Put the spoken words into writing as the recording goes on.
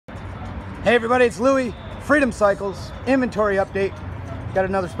Hey everybody, it's Louie, Freedom Cycles, inventory update. Got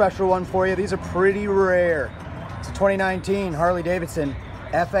another special one for you. These are pretty rare. It's a 2019 Harley-Davidson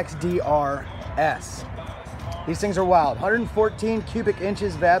Fxdrs. These things are wild. 114 cubic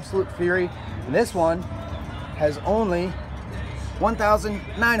inches of absolute fury. And this one has only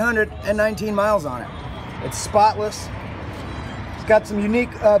 1,919 miles on it. It's spotless. It's got some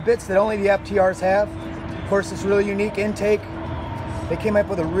unique bits that only the FTRs have. Of course, this really unique intake. They came up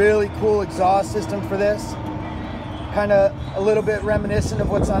with a really cool exhaust system for this. Kind of a little bit reminiscent of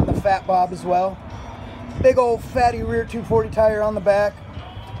what's on the Fat Bob as well. Big old fatty rear 240 tire on the back.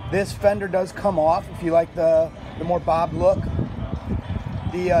 This fender does come off if you like the more bob look.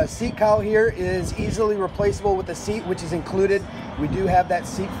 The seat cowl here is easily replaceable with the seat, which is included. We do have that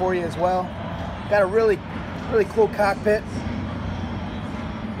seat for you as well. Got a really cool cockpit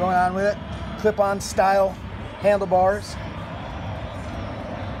going on with it. Clip-on style handlebars.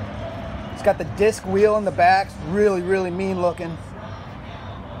 It's got the disc wheel in the back, really mean looking.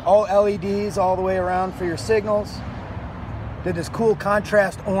 All LEDs all the way around for your signals. Did this cool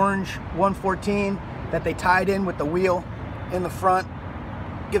contrast orange 114 that they tied in with the wheel in the front.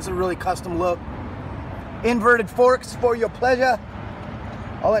 Gives it a really custom look. Inverted forks for your pleasure.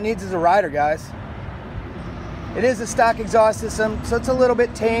 All it needs is a rider, guys. It is a stock exhaust system, so it's a little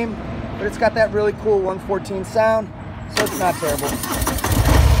bit tame, but it's got that really cool 114 sound, so it's not terrible.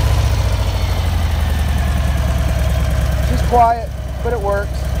 She's quiet, but it works.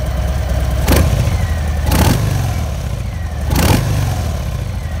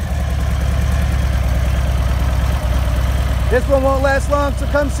 This one won't last long, so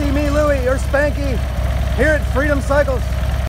come see me, Louie, or Spanky, here at Freedom Cycles.